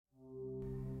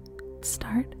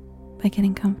Start by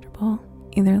getting comfortable,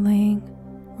 either laying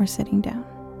or sitting down.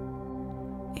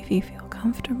 If you feel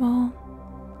comfortable,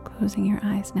 closing your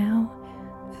eyes now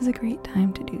is a great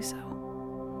time to do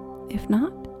so. If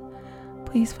not,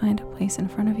 please find a place in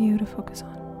front of you to focus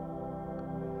on.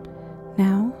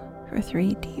 Now for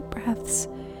 3 deep breaths,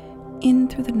 in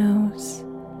through the nose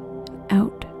and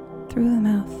out through the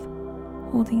mouth,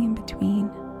 holding in between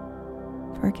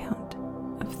for a count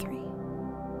of 3.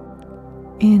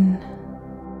 In,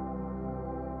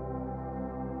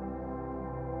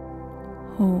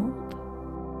 hold,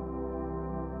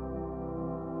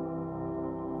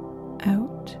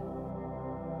 out,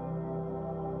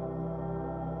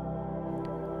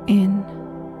 in,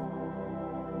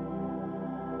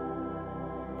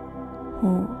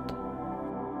 hold,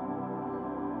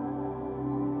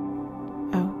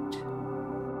 out,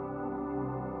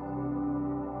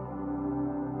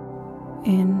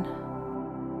 in,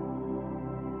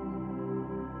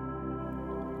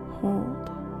 hold,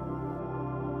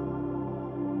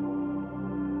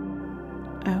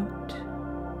 out.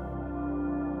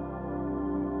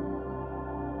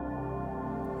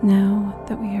 Now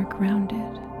that we are grounded,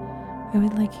 I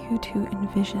would like you to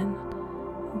envision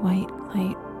white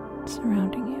light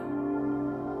surrounding you.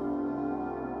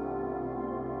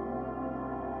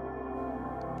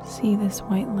 See this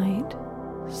white light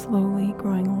slowly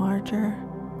growing larger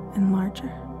and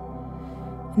larger,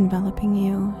 enveloping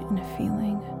you in a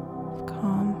feeling of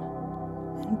calm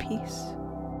and peace.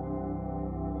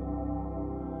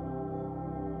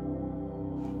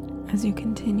 As you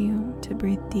continue to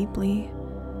breathe deeply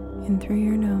in through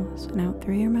your nose and out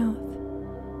through your mouth,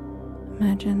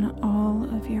 imagine all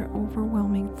of your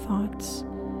overwhelming thoughts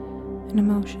and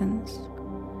emotions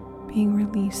being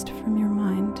released from your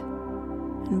mind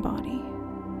and body,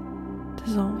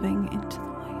 dissolving into the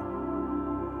light.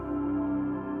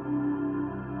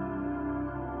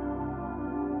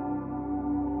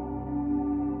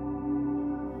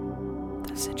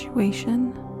 The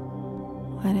situation,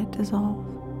 let it dissolve.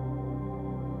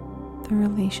 The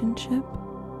relationship,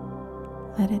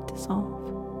 let it dissolve.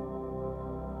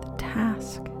 The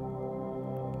task,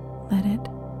 let it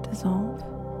dissolve.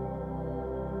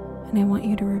 And I want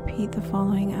you to repeat the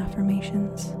following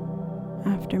affirmations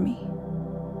after me.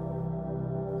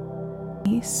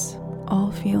 Release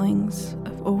all feelings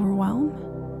of overwhelm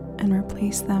and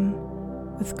replace them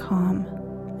with calm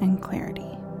and clarity.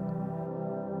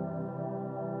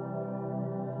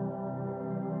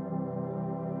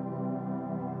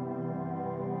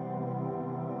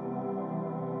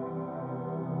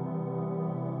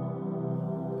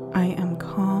 I am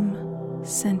calm,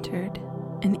 centered,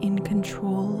 and in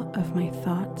control of my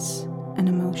thoughts and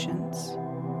emotions.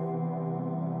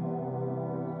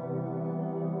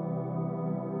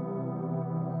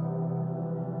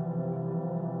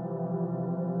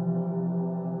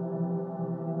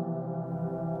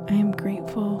 I am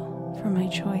grateful for my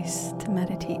choice to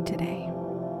meditate today.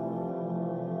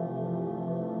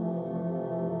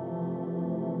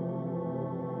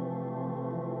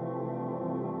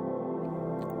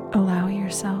 Allow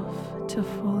yourself to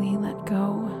fully let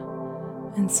go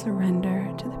and surrender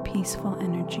to the peaceful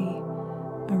energy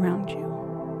around you.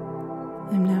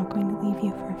 I'm now going to leave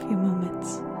you for a few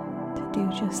moments to do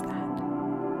just that.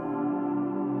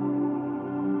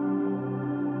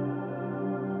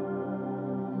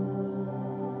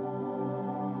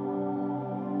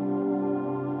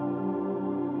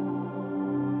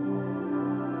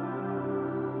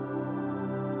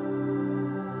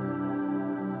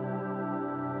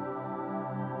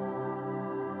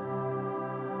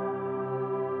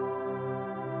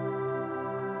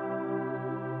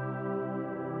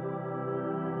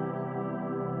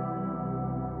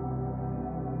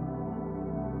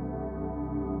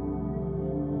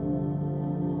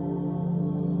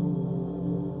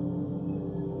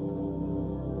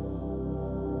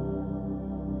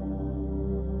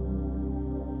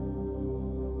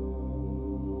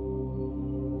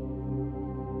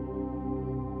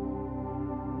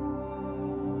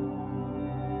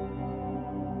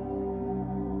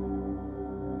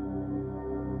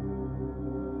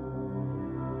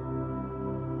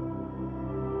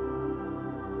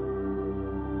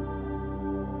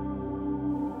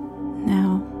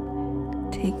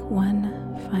 Take one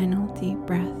final deep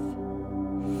breath.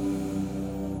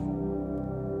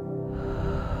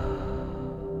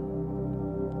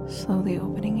 Slowly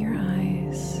opening your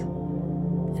eyes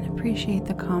and appreciate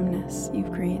the calmness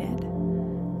you've created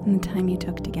and the time you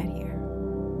took to get here.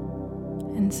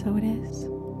 And so it is.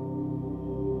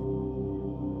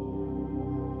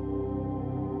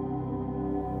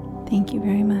 Thank you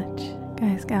very much,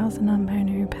 guys, gals, and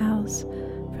non-binary pals,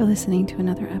 for for listening to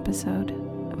another episode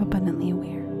of Abundantly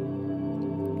Aware.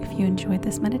 If you enjoyed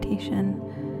this meditation,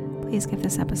 please give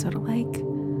this episode a like,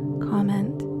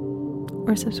 comment,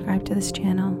 or subscribe to this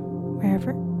channel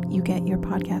wherever you get your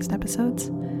podcast episodes.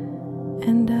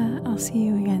 And I'll see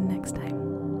you again next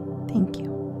time. Thank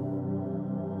you.